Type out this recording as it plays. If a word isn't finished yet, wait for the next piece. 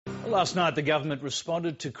Last night, the government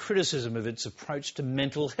responded to criticism of its approach to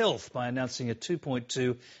mental health by announcing a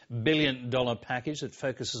 $2.2 billion package that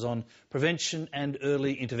focuses on prevention and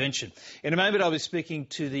early intervention. In a moment, I'll be speaking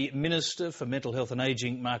to the Minister for Mental Health and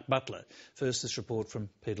Ageing, Mark Butler. First, this report from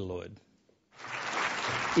Peter Lloyd.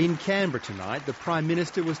 In Canberra tonight, the Prime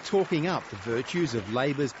Minister was talking up the virtues of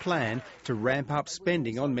Labor's plan to ramp up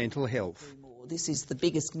spending on mental health. This is the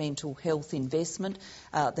biggest mental health investment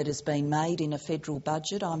that has been made in a federal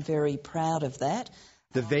budget. I'm very proud of that.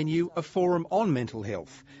 The venue, a forum on mental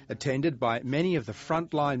health, attended by many of the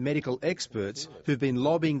frontline medical experts who've been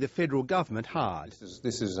lobbying the federal government hard.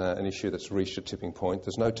 This is an issue that's reached a tipping point.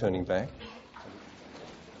 There's no turning back.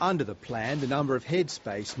 Under the plan, the number of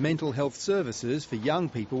Headspace mental health services for young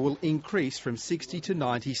people will increase from 60 to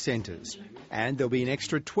 90 centres. And there'll be an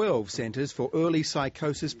extra 12 centres for early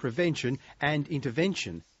psychosis prevention and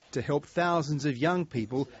intervention to help thousands of young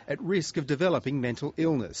people at risk of developing mental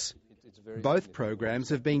illness. Both programs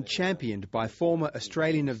have been championed by former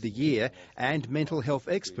Australian of the Year and mental health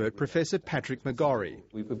expert Professor Patrick McGorry.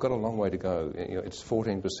 We've got a long way to go. It's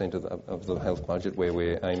 14% of the health budget where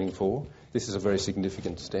we're aiming for. This is a very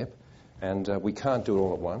significant step, and we can't do it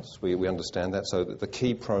all at once. We understand that, so the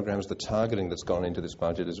key programs, the targeting that's gone into this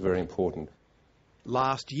budget is very important.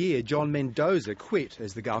 Last year, John Mendoza quit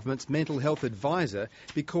as the government's mental health advisor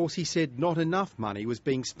because he said not enough money was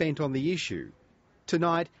being spent on the issue.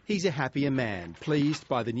 Tonight, he's a happier man, pleased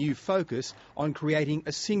by the new focus on creating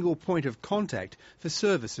a single point of contact for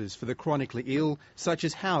services for the chronically ill, such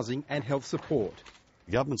as housing and health support.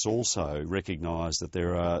 Governments also recognise that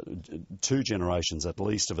there are two generations at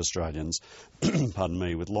least of Australians pardon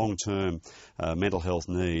me, with long-term mental health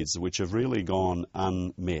needs which have really gone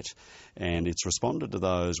unmet, and it's responded to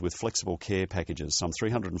those with flexible care packages, some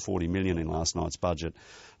 $340 million in last night's budget,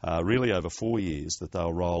 really over 4 years that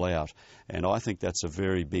they'll roll out, and I think that's a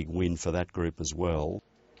very big win for that group as well.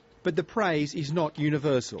 But the praise is not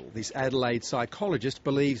universal. This Adelaide psychologist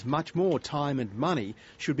believes much more time and money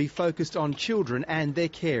should be focused on children and their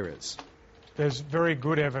carers. There's very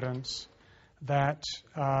good evidence that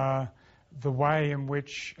the way in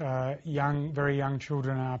which very young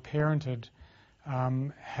children are parented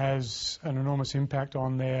has an enormous impact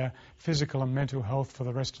on their physical and mental health for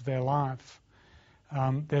the rest of their life.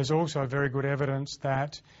 There's also very good evidence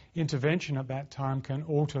that intervention at that time can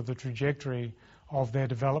alter the trajectory of their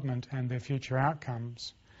development and their future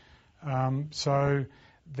outcomes. So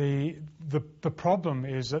the problem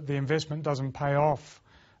is that the investment doesn't pay off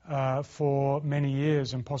for many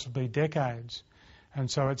years and possibly decades.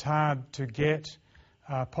 And so it's hard to get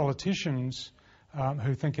politicians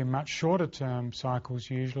who think in much shorter term cycles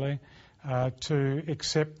usually to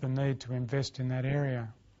accept the need to invest in that area.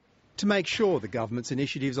 To make sure the government's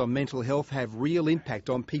initiatives on mental health have real impact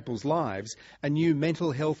on people's lives, a new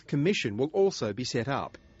mental health commission will also be set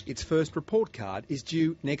up. Its first report card is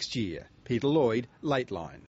due next year. Peter Lloyd, Lateline.